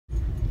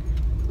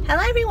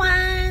Hello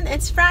everyone,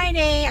 it's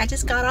Friday. I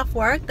just got off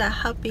work. The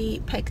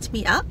hubby picked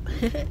me up.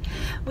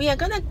 We are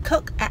gonna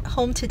cook at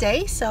home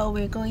today, so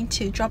we're going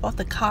to drop off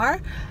the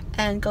car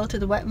and go to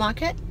the wet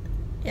market.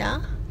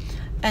 Yeah,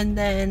 and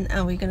then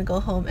we're gonna go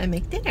home and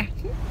make dinner.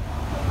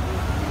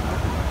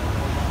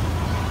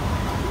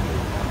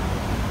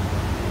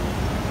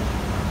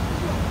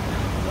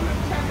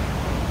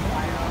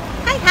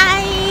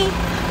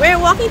 Hi! We're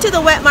walking to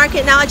the wet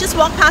market now. I just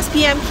walked past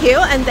PMQ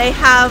and they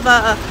have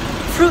a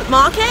fruit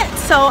market,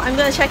 so I'm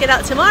gonna check it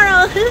out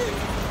tomorrow.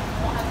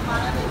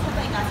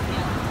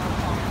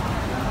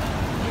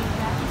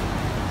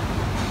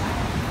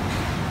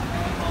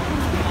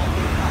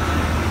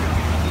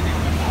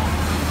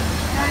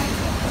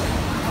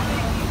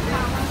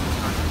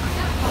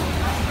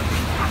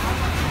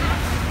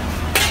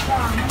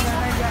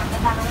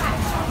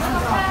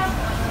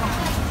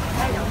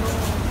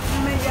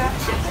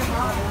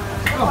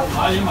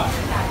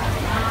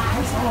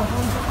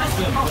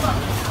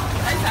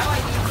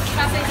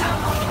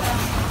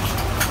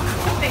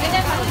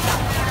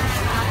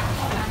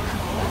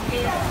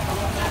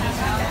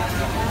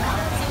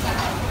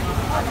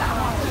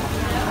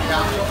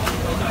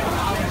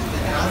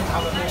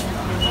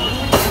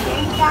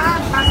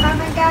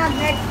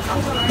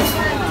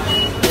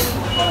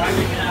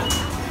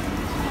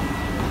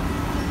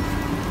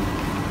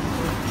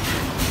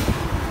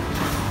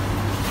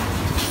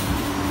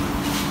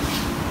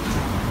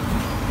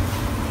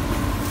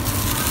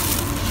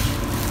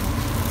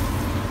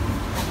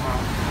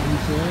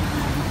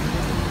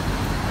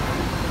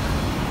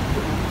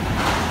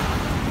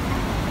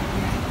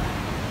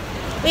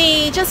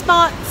 We just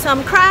bought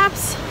some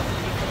crabs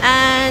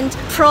and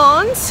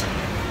prawns.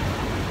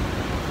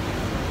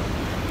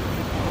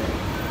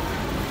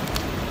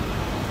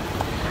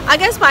 I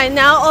guess by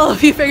now all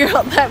of you figure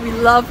out that we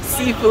love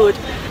seafood.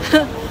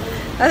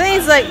 I think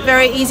it's like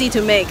very easy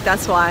to make,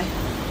 that's why.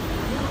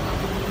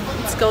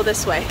 Let's go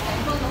this way.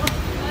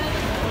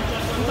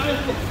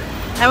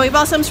 And we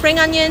bought some spring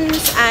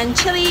onions and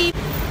chili.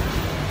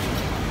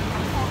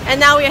 And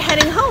now we're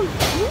heading home.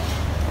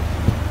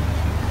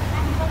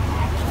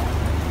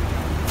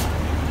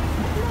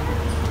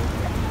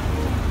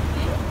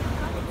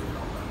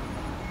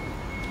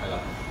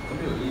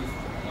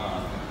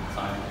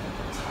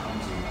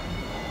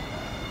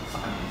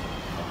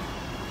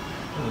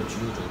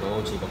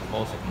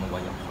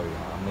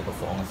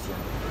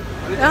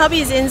 The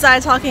hubby is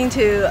inside talking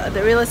to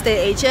the real estate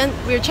agent.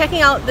 We're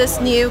checking out this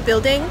new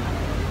building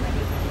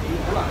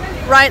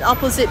right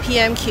opposite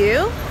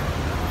PMQ.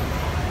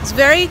 It's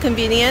very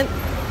convenient,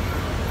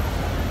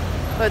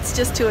 but it's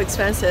just too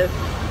expensive.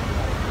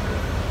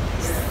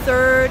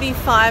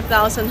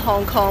 35,000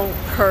 Hong Kong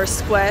per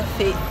square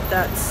feet.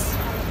 That's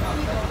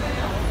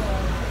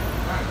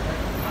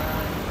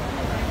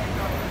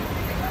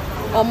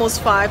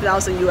almost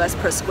 5,000 US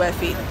per square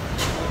feet.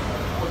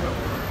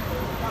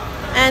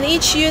 And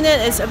each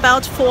unit is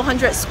about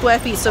 400 square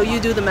feet, so you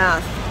do the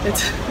math.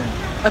 It's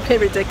a bit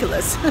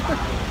ridiculous.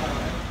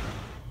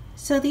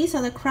 So these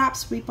are the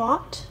crabs we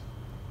bought.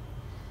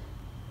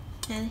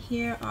 And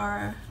here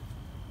are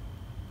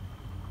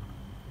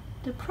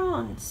the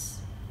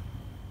prawns.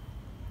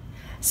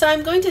 So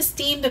I'm going to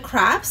steam the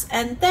crabs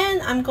and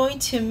then I'm going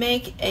to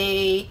make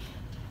a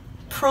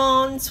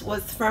prawns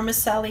with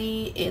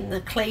vermicelli in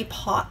a clay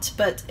pot,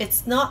 but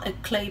it's not a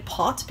clay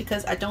pot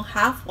because I don't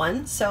have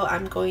one, so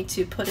I'm going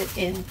to put it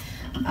in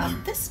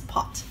this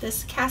pot,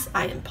 this cast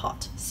iron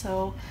pot.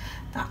 So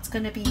that's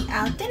gonna be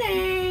our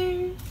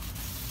dinner.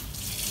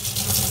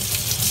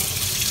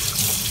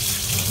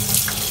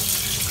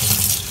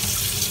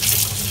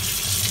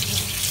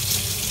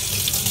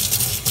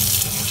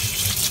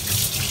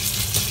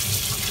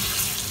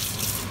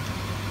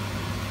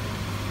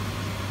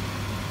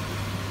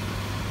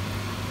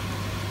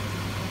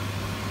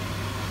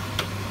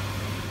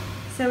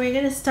 So we're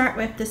going to start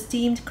with the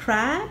steamed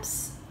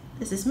crabs.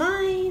 This is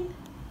mine,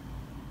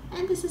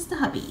 and this is the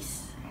hubby's.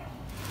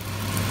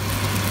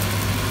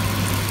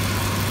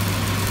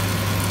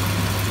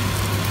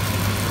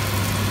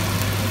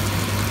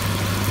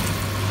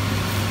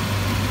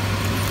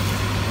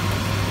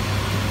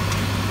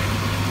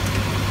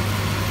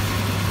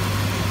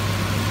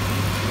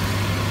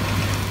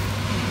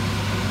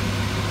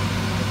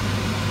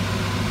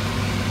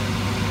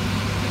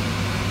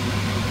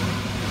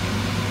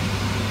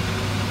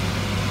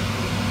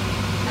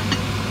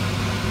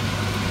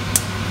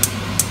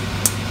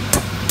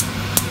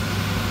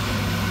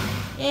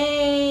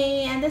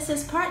 Yay! And this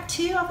is part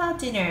 2 of our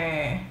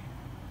dinner.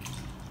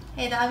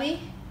 Hey, Dobby.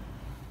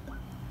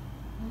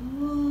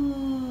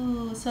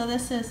 Ooh, so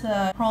this is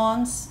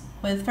prawns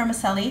with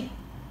vermicelli.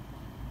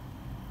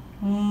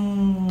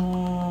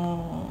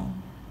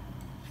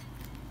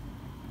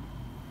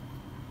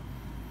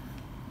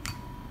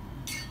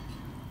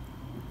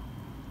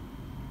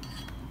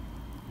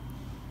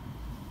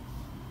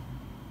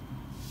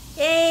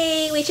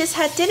 Yay! We just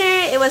had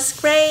dinner. It was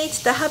great.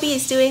 The hubby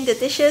is doing the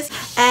dishes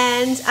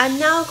and I'm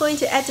now going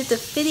to edit the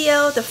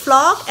video, the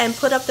vlog, and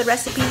put up the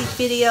recipe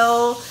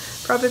video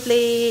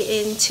probably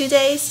in 2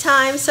 days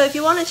time. So if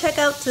you want to check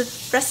out the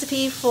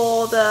recipe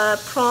for the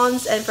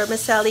prawns and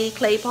vermicelli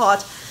clay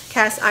pot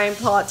cast iron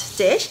pot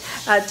dish,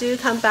 do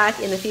come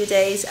back in a few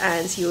days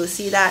and you'll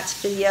see that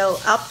video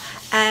up.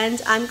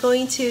 And I'm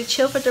going to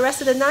chill for the rest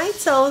of the night,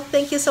 so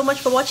thank you so much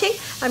for watching.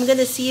 I'm going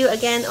to see you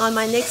again on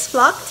my next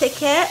vlog. Take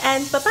care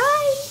and bye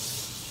bye.